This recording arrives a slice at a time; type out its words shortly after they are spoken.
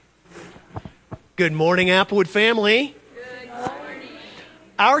Good morning, Applewood family. Good morning.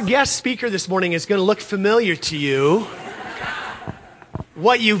 Our guest speaker this morning is going to look familiar to you.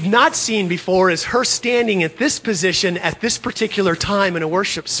 What you've not seen before is her standing at this position at this particular time in a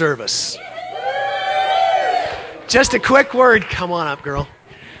worship service. Just a quick word. Come on up, girl.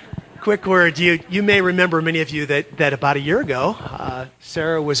 Quick word. You may remember, many of you, that about a year ago,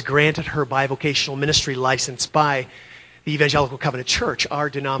 Sarah was granted her bivocational ministry license by the Evangelical Covenant Church, our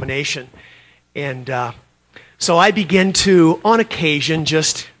denomination. And so I begin to, on occasion,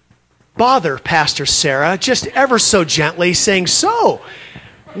 just bother Pastor Sarah, just ever so gently, saying, "So,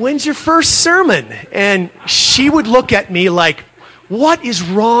 when's your first sermon?" And she would look at me like, "What is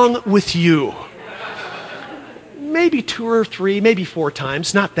wrong with you?" Maybe 2 or 3, maybe 4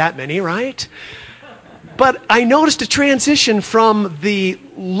 times, not that many, right? But I noticed a transition from the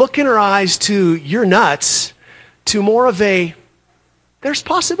look in her eyes to "you're nuts" to more of a "there's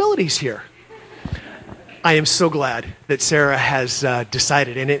possibilities here." I am so glad that Sarah has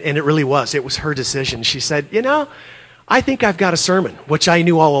decided, and it really was. It was her decision. She said, I think I've got a sermon, which I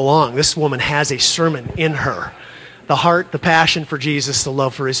knew all along. This woman has a sermon in her. The heart, the passion for Jesus, the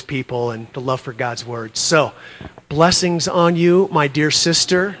love for his people, and the love for God's word. So, blessings on you, my dear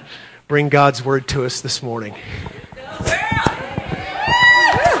sister. Bring God's word to us this morning.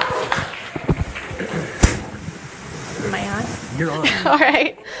 Am I on? You're on. All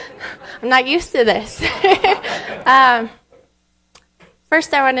right. I'm not used to this.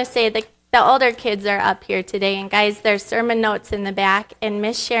 First, I want to say that the older kids are up here today. And guys, there's sermon notes in the back. And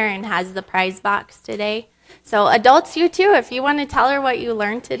Miss Sharon has the prize box today. So adults, you too, if you want to tell her what you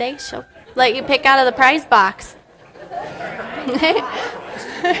learned today, she'll let you pick out of the prize box.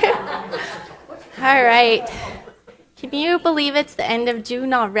 All right. Can you believe it's the end of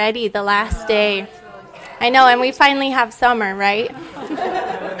June already, the last day? I know, and we finally have summer, right?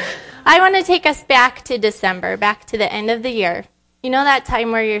 I want to take us back to December, back to the end of the year. You know that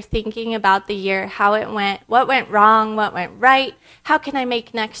time where you're thinking about the year, how it went, what went wrong, what went right, how can I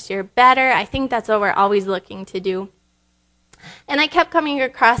make next year better? I think that's what we're always looking to do. And I kept coming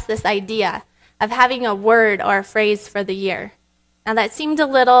across this idea of having a word or a phrase for the year. Now that seemed a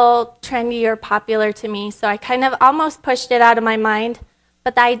little trendy or popular to me, so I kind of almost pushed it out of my mind,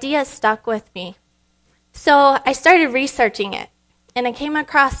 but the idea stuck with me. So I started researching it, and I came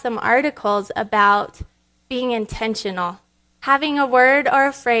across some articles about being intentional, having a word or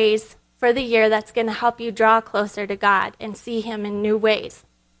a phrase for the year that's going to help you draw closer to God and see him in new ways.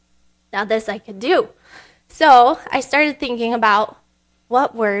 Now this I could do. So I started thinking about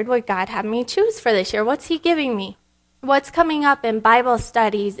what word would God have me choose for this year? What's he giving me? What's coming up in Bible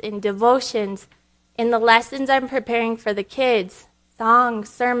studies, in devotions, in the lessons I'm preparing for the kids, songs,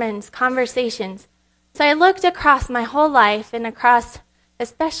 sermons, conversations. So I looked across my whole life and across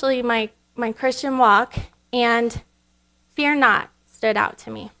especially my Christian walk, and fear not stood out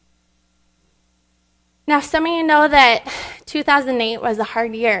to me. Now, some of you know that 2008 was a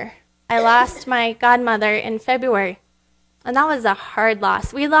hard year. I lost my godmother in February, and that was a hard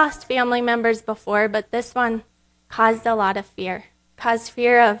loss. We lost family members before, but this one caused a lot of fear. Caused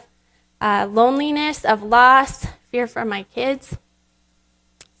fear of loneliness, of loss, fear for my kids.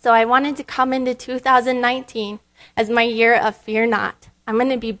 So I wanted to come into 2019 as my year of fear not. I'm going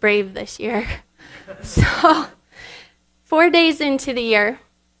to be brave this year. So 4 days into the year,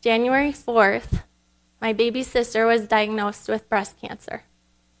 January 4th, my baby sister was diagnosed with breast cancer.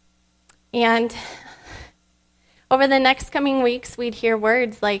 And over the next coming weeks, we'd hear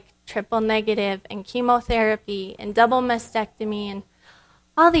words like triple negative and chemotherapy and double mastectomy and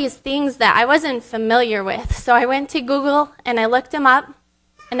all these things that I wasn't familiar with. So I went to Google and I looked them up.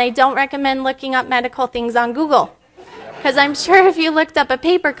 And I don't recommend looking up medical things on Google, because I'm sure if you looked up a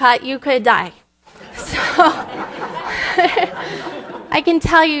paper cut, you could die. So I can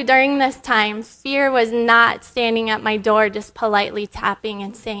tell you during this time, fear was not standing at my door just politely tapping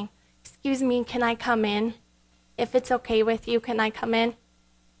and saying, "Excuse me, can I come in? If it's okay with you, can I come in?"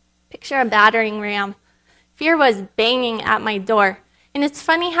 Picture a battering ram. Fear was banging at my door. And it's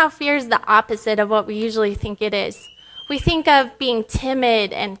funny how fear is the opposite of what we usually think it is. We think of being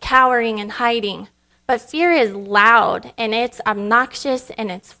timid and cowering and hiding, but fear is loud and it's obnoxious and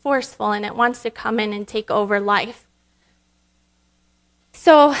it's forceful and it wants to come in and take over life.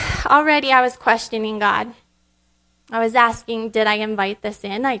 So already I was questioning God. I was asking, did I invite this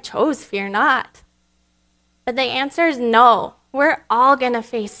in? I chose fear not. But the answer is no. We're all going to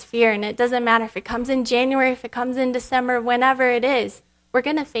face fear, and it doesn't matter if it comes in January, if it comes in December, whenever it is, we're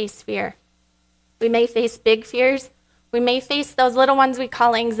going to face fear. We may face big fears. We may face those little ones we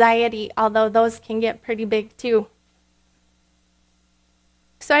call anxiety, although those can get pretty big too.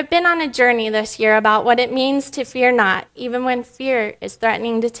 So I've been on a journey this year about what it means to fear not, even when fear is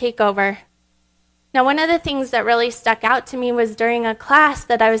threatening to take over. Now, one of the things that really stuck out to me was during a class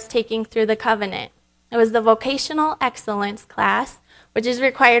that I was taking through the covenant. It was the Vocational Excellence class, which is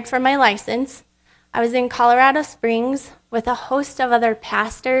required for my license. I was in Colorado Springs with a host of other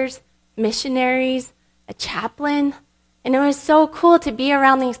pastors, missionaries, a chaplain, and it was so cool to be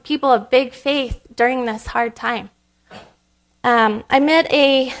around these people of big faith during this hard time. I met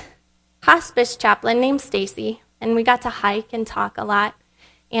a hospice chaplain named Stacy, and we got to hike and talk a lot.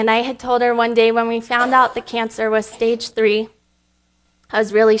 And I had told her one day when we found out the cancer was stage 3, I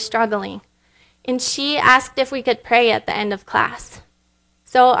was really struggling. And she asked if we could pray at the end of class.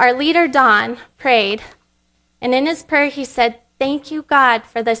 So our leader, Don, prayed. And in his prayer, he said, "Thank you, God,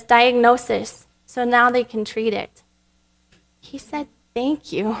 for this diagnosis, so now they can treat it." He said,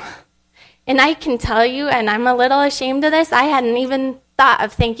 "Thank you." And I can tell you, and I'm a little ashamed of this, I hadn't even thought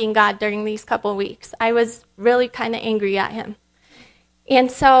of thanking God during these couple weeks. I was really kind of angry at him.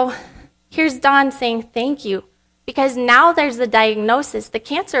 And so here's Don saying thank you, because now there's the diagnosis. The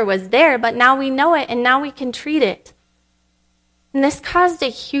cancer was there, but now we know it, and now we can treat it. And this caused a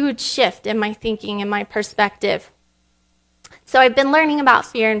huge shift in my thinking and my perspective. So I've been learning about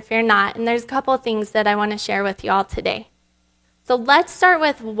fear and fear not, and there's a couple of things that I want to share with you all today. So let's start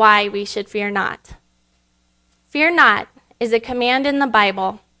with why we should fear not. Fear not is a command in the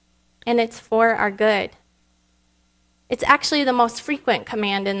Bible, and it's for our good. It's actually the most frequent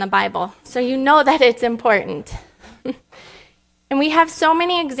command in the Bible, so you know that it's important. And we have so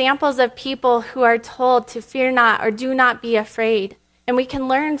many examples of people who are told to fear not or do not be afraid, and we can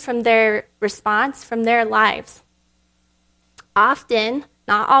learn from their response, from their lives. Often,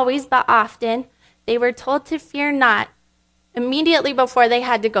 not always, but often, they were told to fear not immediately before they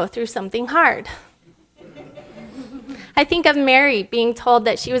had to go through something hard. I think of Mary being told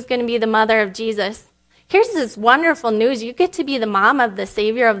that she was going to be the mother of Jesus. Here's this wonderful news. You get to be the mom of the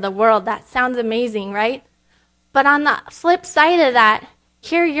Savior of the world. That sounds amazing, right? But on the flip side of that,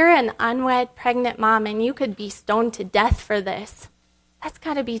 here you're an unwed pregnant mom and you could be stoned to death for this. That's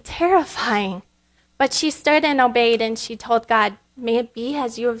got to be terrifying. But she stood and obeyed, and she told God, "May it be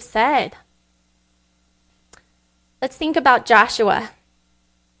as you have said." Let's think about Joshua.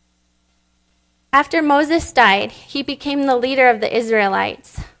 After Moses died, he became the leader of the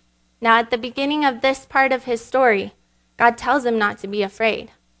Israelites. Now, at the beginning of this part of his story, God tells him not to be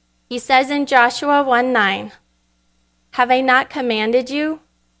afraid. He says in Joshua 1:9, "Have I not commanded you?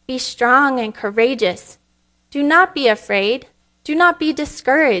 Be strong and courageous. Do not be afraid. Do not be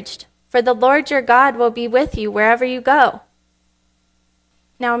discouraged, for the Lord your God will be with you wherever you go."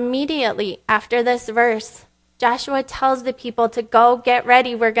 Now, immediately after this verse, Joshua tells the people to go get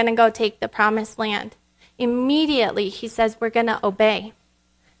ready. We're going to go take the promised land. Immediately, he says, we're going to obey.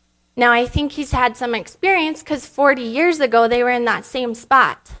 Now, I think he's had some experience because 40 years ago, they were in that same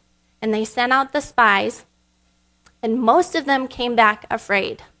spot. And they sent out the spies, and most of them came back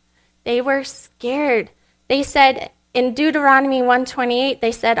afraid. They were scared. They said, in Deuteronomy 1:28,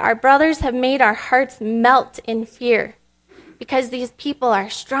 they said, "Our brothers have made our hearts melt in fear because these people are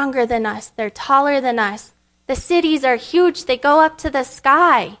stronger than us. They're taller than us. The cities are huge. They go up to the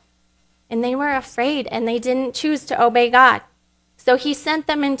sky." And they were afraid, and they didn't choose to obey God. So he sent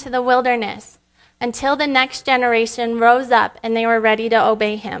them into the wilderness until the next generation rose up and they were ready to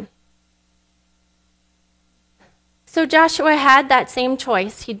obey him. So Joshua had that same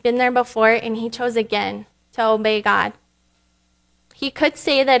choice. He'd been there before, and he chose again to obey God. He could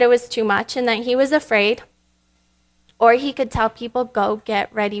say that it was too much and that he was afraid, or he could tell people, "Go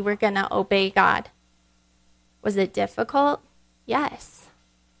get ready. We're going to obey God." Was it difficult? Yes.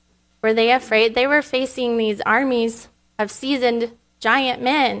 Were they afraid? They were facing these armies of seasoned giant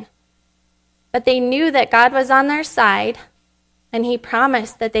men. But they knew that God was on their side, and he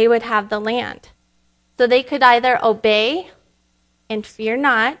promised that they would have the land. So they could either obey and fear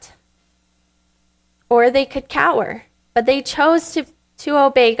not, or they could cower. But they chose to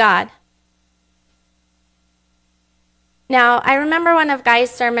obey God. Now, I remember one of Guy's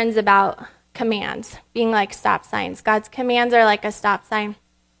sermons about commands being like stop signs. God's commands are like a stop sign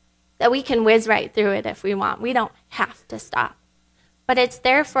that we can whiz right through it if we want. We don't have to stop. But it's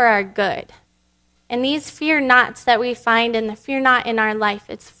there for our good. And these fear nots that we find in the fear not in our life,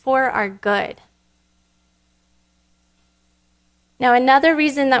 it's for our good. Now, another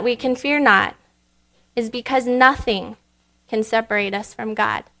reason that we can fear not is because nothing can separate us from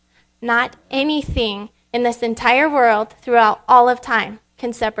God. Not anything in this entire world throughout all of time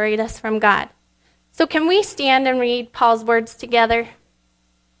can separate us from God. So can we stand and read Paul's words together?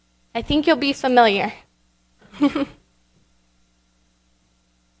 I think you'll be familiar.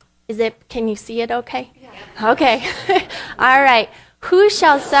 Can you see it okay? Yeah. Okay. All right. Who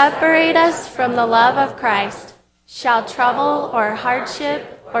shall separate us from the love of Christ? Shall trouble or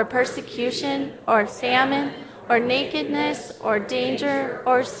hardship or persecution or famine or nakedness or danger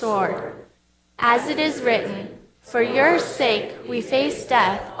or sword? As it is written, for your sake we face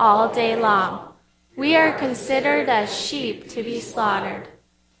death all day long. We are considered as sheep to be slaughtered.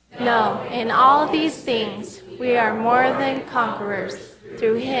 No, in all these things we are more than conquerors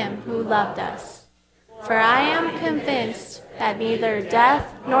through him who loved us. For I am convinced that neither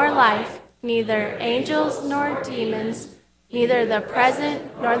death nor life, neither angels nor demons, neither the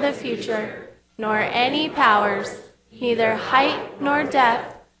present nor the future, nor any powers, neither height nor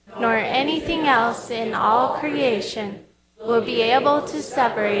depth, nor anything else in all creation will be able to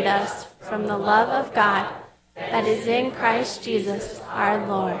separate us from the love of God that is in Christ Jesus our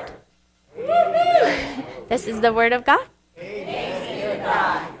Lord. This is the word of God.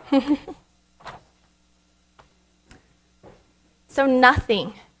 So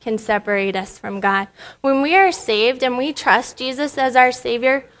nothing can separate us from God. When we are saved and we trust Jesus as our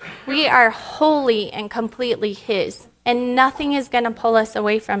Savior, we are wholly and completely his, and nothing is going to pull us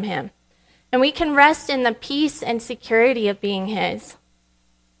away from him. And we can rest in the peace and security of being his.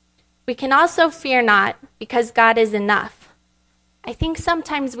 We can also fear not, because God is enough. I think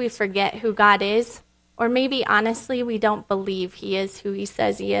sometimes we forget who God is, or maybe honestly we don't believe he is who he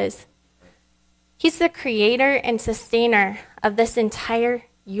says he is. He's the creator and sustainer of this entire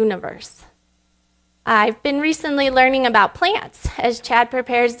universe. I've been recently learning about plants as Chad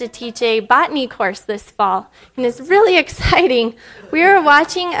prepares to teach a botany course this fall, and it's really exciting. We were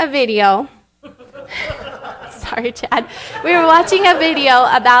watching a video. Sorry, Chad. We were watching a video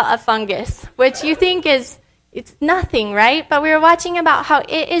about a fungus, which you think it's nothing, right? But we were watching about how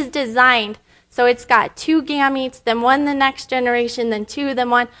it is designed. So it's got 2 gametes, then 1 the next generation, then 2, then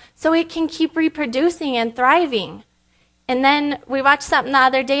 1, so it can keep reproducing and thriving. And then we watched something the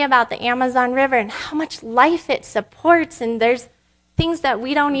other day about the Amazon River and how much life it supports, and there's things that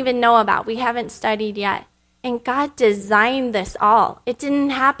we don't even know about, we haven't studied yet. And God designed this all. It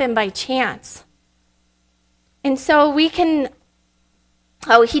didn't happen by chance. And so he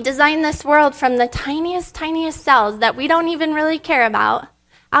designed this world from the tiniest cells that we don't even really care about,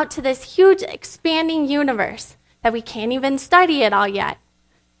 out to this huge expanding universe that we can't even study it all yet.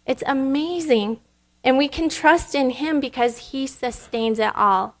 It's amazing. And we can trust in him because he sustains it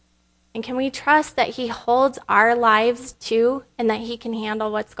all. And can we trust that he holds our lives too, and that he can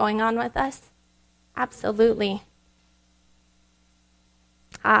handle what's going on with us? Absolutely.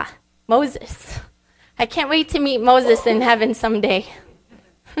 Moses. I can't wait to meet Moses in heaven someday.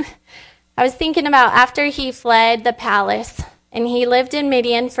 I was thinking about after he fled the palace, and he lived in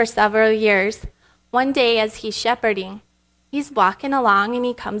Midian for several years. One day as he's shepherding, he's walking along and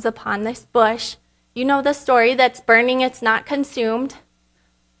he comes upon this bush. You know the story that's burning, it's not consumed.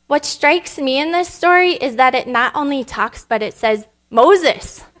 What strikes me in this story is that it not only talks, but it says,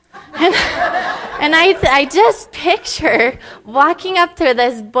 Moses. And I just picture walking up to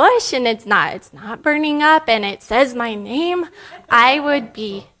this bush and it's not burning up and it says my name. I would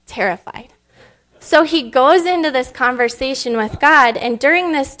be terrified. So he goes into this conversation with God, and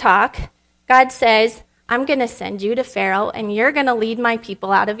during this talk, God says, I'm going to send you to Pharaoh, and you're going to lead my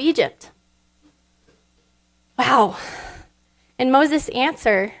people out of Egypt. Wow. And Moses'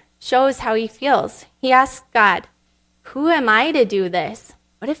 answer shows how he feels. He asks God, who am I to do this?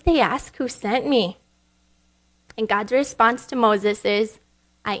 What if they ask who sent me? And God's response to Moses is,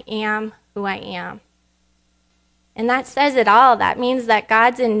 I am who I am. And that says it all. That means that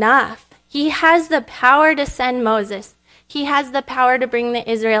God's enough. He has the power to send Moses. He has the power to bring the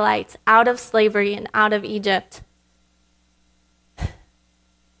Israelites out of slavery and out of Egypt.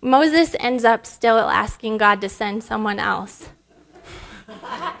 Moses ends up still asking God to send someone else.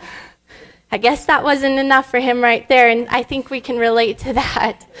 I guess that wasn't enough for him right there, and I think we can relate to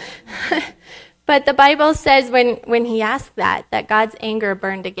that. But the Bible says when he asked that God's anger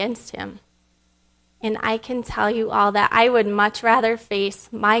burned against him. And I can tell you all that I would much rather face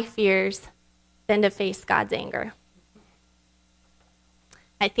my fears than to face God's anger.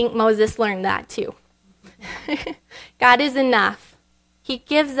 I think Moses learned that too. God is enough. He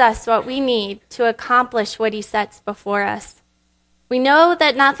gives us what we need to accomplish what he sets before us. We know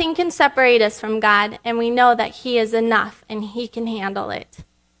that nothing can separate us from God, and we know that he is enough and he can handle it.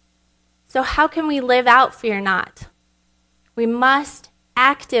 So how can we live out fear not? We must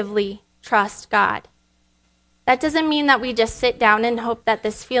actively trust God. That doesn't mean that we just sit down and hope that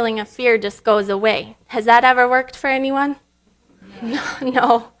this feeling of fear just goes away. Has that ever worked for anyone?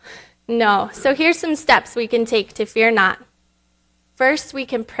 No. So here's some steps we can take to fear not. first we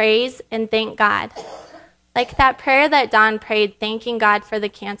can praise and thank God. Like that prayer that Don prayed, thanking God for the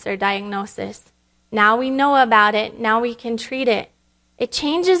cancer diagnosis. Now we know about it. Now we can treat it. It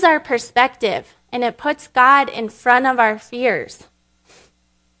changes our perspective, and it puts God in front of our fears.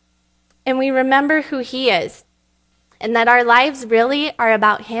 And we remember who he is, and that our lives really are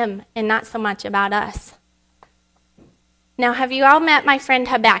about him and not so much about us. Now, have you all met my friend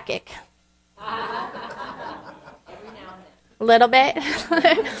Habakkuk? A little bit.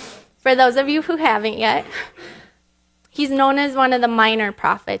 For those of you who haven't yet, he's known as one of the minor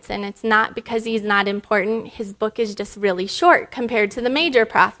prophets, and it's not because he's not important. His book is just really short compared to the major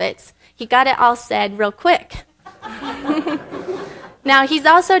prophets. He got it all said real quick. Now, he's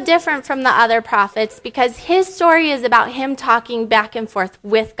also different from the other prophets because his story is about him talking back and forth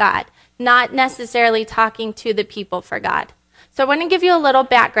with God, not necessarily talking to the people for God. So I want to give you a little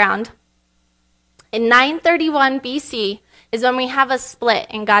background. In 931 BC is when we have a split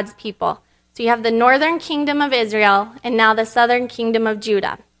in God's people. So you have the northern kingdom of Israel and now the southern kingdom of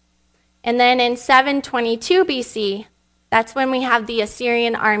Judah. And then in 722 BC, that's when we have the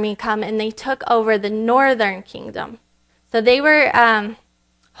Assyrian army come and they took over the northern kingdom. So they were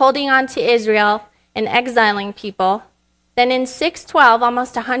holding on to Israel and exiling people. Then in 612,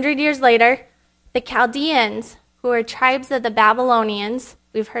 almost 100 years later, the Chaldeans, who are tribes of the Babylonians,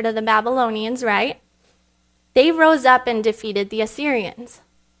 we've heard of the Babylonians, right? They rose up and defeated the Assyrians.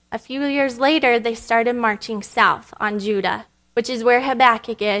 A few years later, they started marching south on Judah, which is where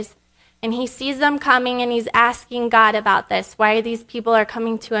Habakkuk is. And he sees them coming and he's asking God about this, why these people are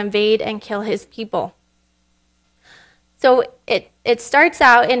coming to invade and kill his people. So it starts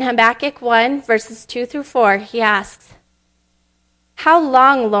out in Habakkuk 1, verses 2 through 4. He asks, "How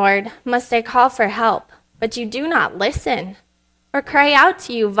long, Lord, must I call for help, but you do not listen? Or cry out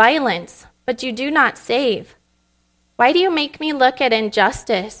to you violence, but you do not save? Why do you make me look at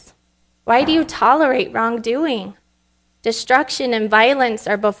injustice? Why do you tolerate wrongdoing? Destruction and violence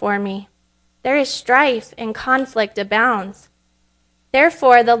are before me. There is strife and conflict abounds.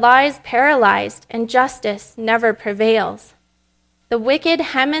 Therefore the law is paralyzed and justice never prevails. The wicked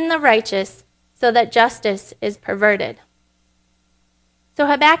hem in the righteous so that justice is perverted." So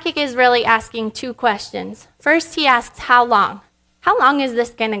Habakkuk is really asking two questions. First, he asks, how long? How long is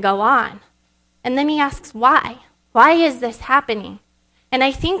this going to go on? And then he asks, why? Why is this happening? And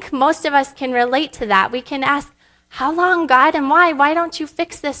I think most of us can relate to that. We can ask, how long, God, and why? Why don't you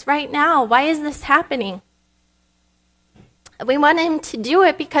fix this right now? Why is this happening? We want him to do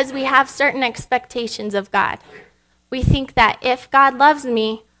it because we have certain expectations of God. We think that if God loves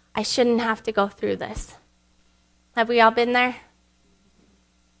me, I shouldn't have to go through this. Have we all been there?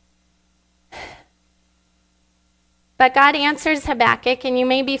 But God answers Habakkuk, and you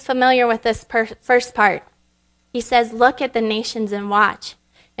may be familiar with this first part. He says, "Look at the nations and watch,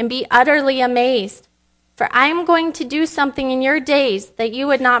 and be utterly amazed. For I am going to do something in your days that you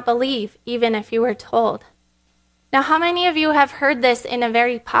would not believe, even if you were told." Now, how many of you have heard this in a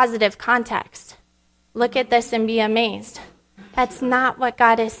very positive context? Look at this and be amazed. That's not what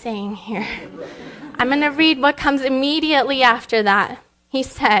God is saying here. I'm going to read what comes immediately after that. He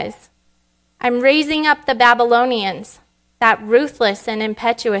says, "I'm raising up the Babylonians, that ruthless and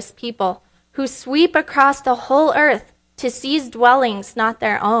impetuous people, who sweep across the whole earth to seize dwellings not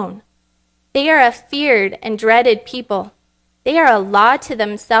their own. They are a feared and dreaded people. They are a law to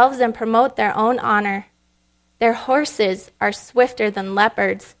themselves and promote their own honor. Their horses are swifter than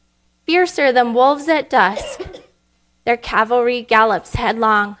leopards, fiercer than wolves at dusk. Their cavalry gallops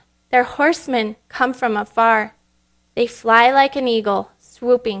headlong. Their horsemen come from afar. They fly like an eagle,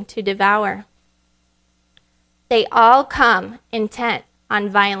 swooping to devour. They all come intent on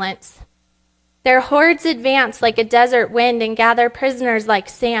violence. Their hordes advance like a desert wind and gather prisoners like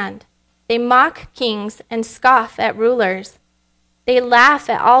sand. They mock kings and scoff at rulers. They laugh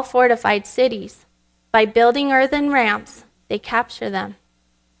at all fortified cities. By building earthen ramps, they capture them."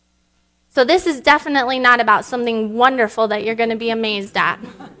 So this is definitely not about something wonderful that you're going to be amazed at.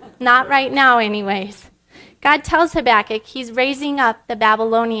 Not right now, anyways. God tells Habakkuk he's raising up the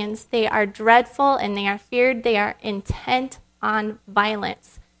Babylonians. They are dreadful and they are feared. They are intent on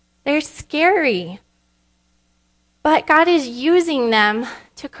violence. They're scary. But God is using them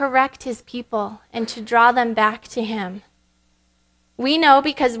to correct his people and to draw them back to him. We know,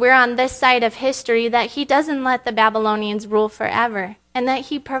 because we're on this side of history, that he doesn't let the Babylonians rule forever, and that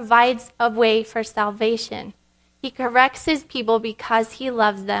he provides a way for salvation. He corrects his people because he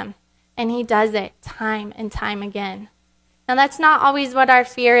loves them, and he does it time and time again. Now, that's not always what our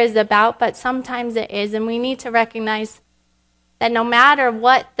fear is about, but sometimes it is, and we need to recognize that no matter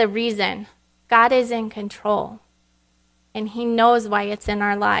what the reason, God is in control. and he knows why it's in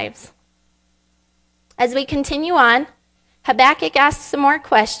our lives. As we continue on, Habakkuk asks some more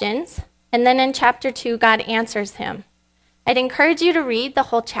questions, and then in chapter 2, God answers him. I'd encourage you to read the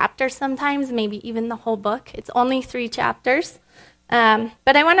whole chapter sometimes, maybe even the whole book. It's only 3 chapters.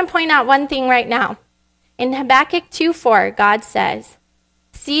 But I want to point out one thing right now. In Habakkuk 2:4, God says,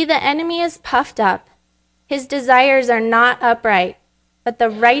 "See, the enemy is puffed up. His desires are not upright, but the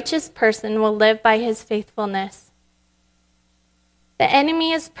righteous person will live by his faithfulness." The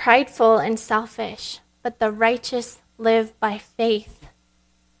enemy is prideful and selfish, but the righteous live by faith.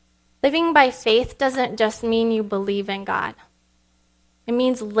 Living by faith doesn't just mean you believe in God. It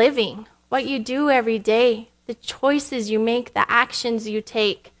means living, what you do every day, the choices you make, the actions you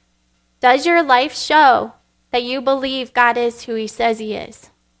take. Does your life show that you believe God is who he says he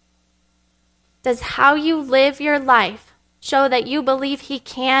is? Does how you live your life show that you believe he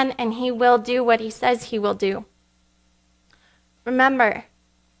can and he will do what he says he will do? Remember,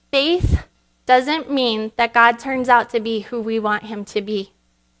 faith doesn't mean that God turns out to be who we want him to be.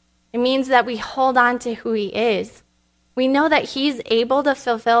 It means that we hold on to who he is. We know that he's able to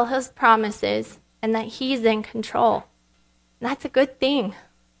fulfill his promises and that he's in control. And that's a good thing.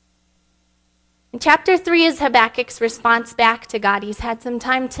 And chapter 3 is Habakkuk's response back to God. He's had some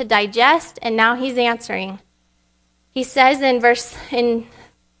time to digest, and now he's answering. He says in verse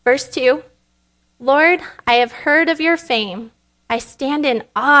 2, "Lord, I have heard of your fame. I stand in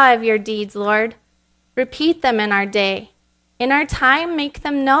awe of your deeds, Lord. Repeat them in our day. In our time, make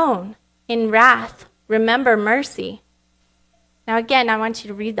them known. In wrath, remember mercy." Now again, I want you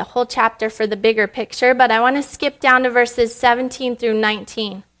to read the whole chapter for the bigger picture, but I want to skip down to verses 17 through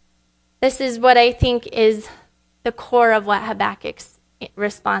 19. This is what I think is the core of what Habakkuk's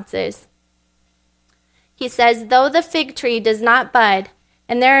response is. He says, "Though the fig tree does not bud,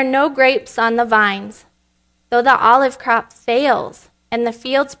 and there are no grapes on the vines, though the olive crop fails, and the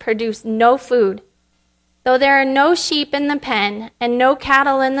fields produce no food, though there are no sheep in the pen, and no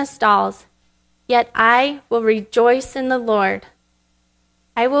cattle in the stalls, yet I will rejoice in the Lord.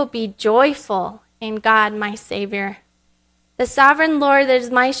 I will be joyful in God my Savior. The sovereign Lord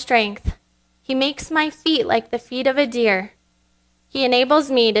is my strength. He makes my feet like the feet of a deer. He enables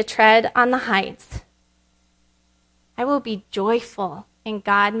me to tread on the heights. I will be joyful in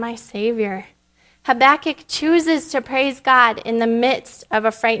God my Savior." Habakkuk chooses to praise God in the midst of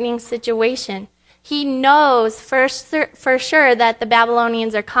a frightening situation. He knows for sure that the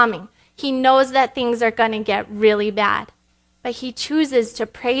Babylonians are coming. He knows that things are going to get really bad. But he chooses to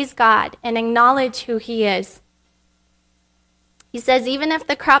praise God and acknowledge who he is. He says, even if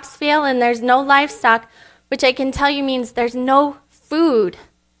the crops fail and there's no livestock, which I can tell you means there's no food,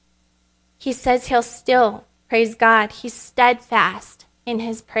 he says he'll still praise God. He's steadfast in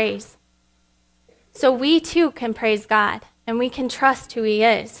his praise. So we too can praise God, and we can trust who he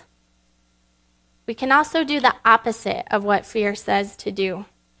is. We can also do the opposite of what fear says to do.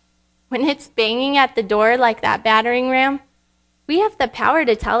 When it's banging at the door like that battering ram, we have the power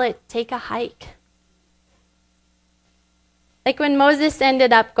to tell it, take a hike. Like when Moses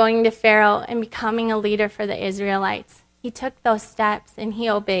ended up going to Pharaoh and becoming a leader for the Israelites, he took those steps and he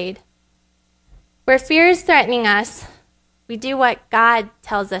obeyed. Where fear is threatening us, we do what God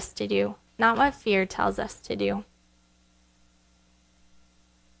tells us to do, not what fear tells us to do.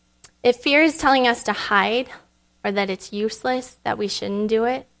 If fear is telling us to hide or that it's useless, that we shouldn't do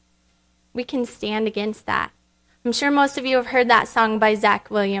it, we can stand against that. I'm sure most of you have heard that song by Zach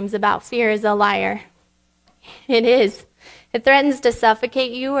Williams about fear is a liar. It is. It threatens to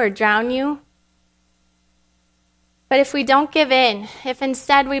suffocate you or drown you. But if we don't give in, if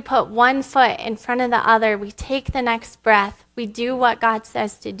instead we put one foot in front of the other, we take the next breath, we do what God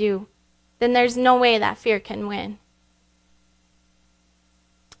says to do, then there's no way that fear can win.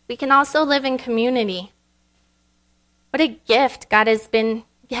 We can also live in community. What a gift God has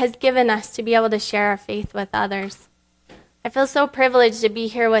given us to be able to share our faith with others. I feel so privileged to be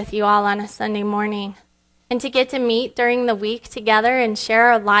here with you all on a Sunday morning and to get to meet during the week together and share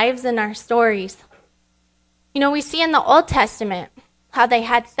our lives and our stories. You know, we see in the Old Testament how they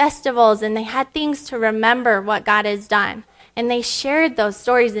had festivals and they had things to remember what God has done, and they shared those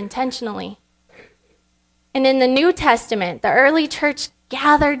stories intentionally. And in the New Testament, the early church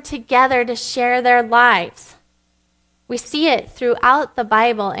gathered together to share their lives. We see it throughout the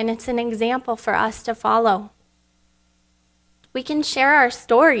Bible, and it's an example for us to follow. We can share our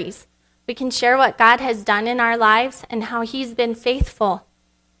stories. We can share what God has done in our lives and how he's been faithful.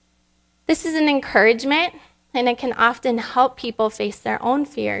 This is an encouragement, and it can often help people face their own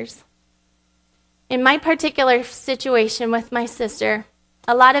fears. In my particular situation with my sister,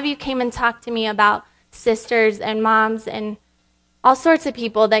 a lot of you came and talked to me about sisters and moms and all sorts of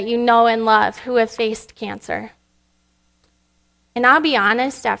people that you know and love who have faced cancer. And I'll be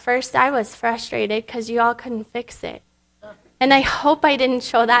honest, at first I was frustrated because you all couldn't fix it. And I hope I didn't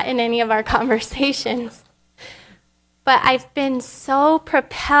show that in any of our conversations. But I've been so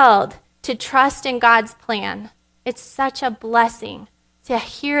propelled to trust in God's plan. It's such a blessing to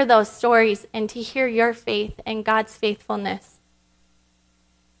hear those stories and to hear your faith and God's faithfulness.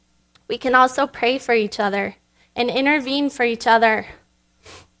 We can also pray for each other and intervene for each other.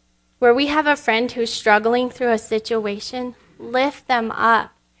 Where we have a friend who's struggling through a situation, lift them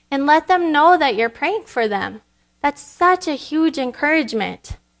up and let them know that you're praying for them. That's such a huge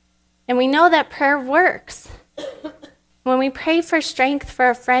encouragement. And we know that prayer works. When we pray for strength for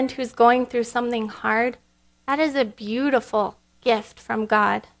a friend who's going through something hard, that is a beautiful gift from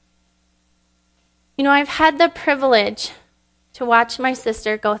God. You know, I've had the privilege to watch my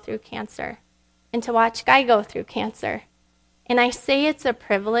sister go through cancer and to watch Guy go through cancer. And I say it's a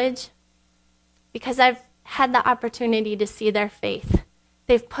privilege because I've had the opportunity to see their faith.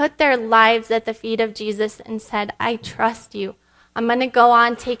 They've put their lives at the feet of Jesus and said, I trust you. I'm going to go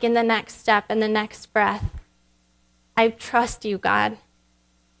on taking the next step and the next breath. I trust you, God.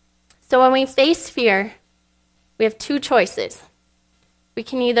 So when we face fear, we have two choices. We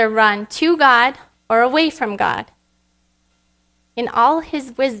can either run to God or away from God. In all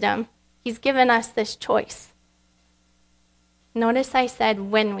his wisdom, he's given us this choice. Notice I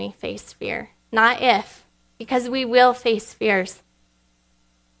said when we face fear, not if, because we will face fears.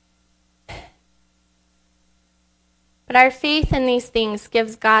 But our faith in these things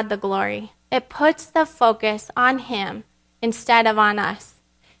gives God the glory. It puts the focus on him instead of on us.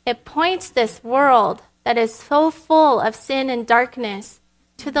 It points this world that is so full of sin and darkness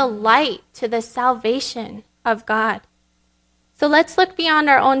to the light, to the salvation of God. So let's look beyond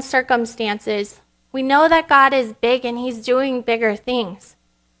our own circumstances. We know that God is big and he's doing bigger things.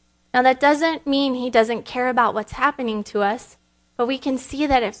 Now that doesn't mean he doesn't care about what's happening to us, but we can see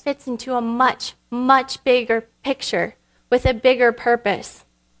that it fits into a much, much bigger picture with a bigger purpose.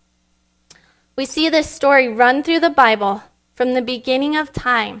 We see this story run through the Bible from the beginning of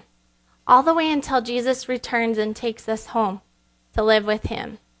time all the way until Jesus returns and takes us home to live with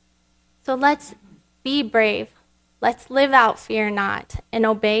him. So let's be brave. Let's live out fear not and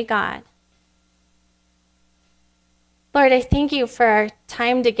obey God. Lord, I thank you for our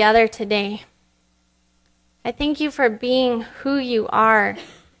time together today. I thank you for being who you are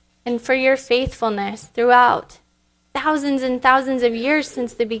and for your faithfulness throughout thousands and thousands of years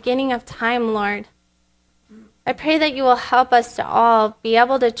since the beginning of time, Lord. I pray that you will help us to all be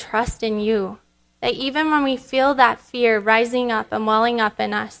able to trust in you, that even when we feel that fear rising up and welling up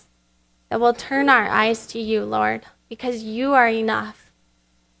in us, that we'll turn our eyes to you, Lord, because you are enough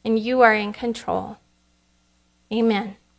and you are in control. Amen.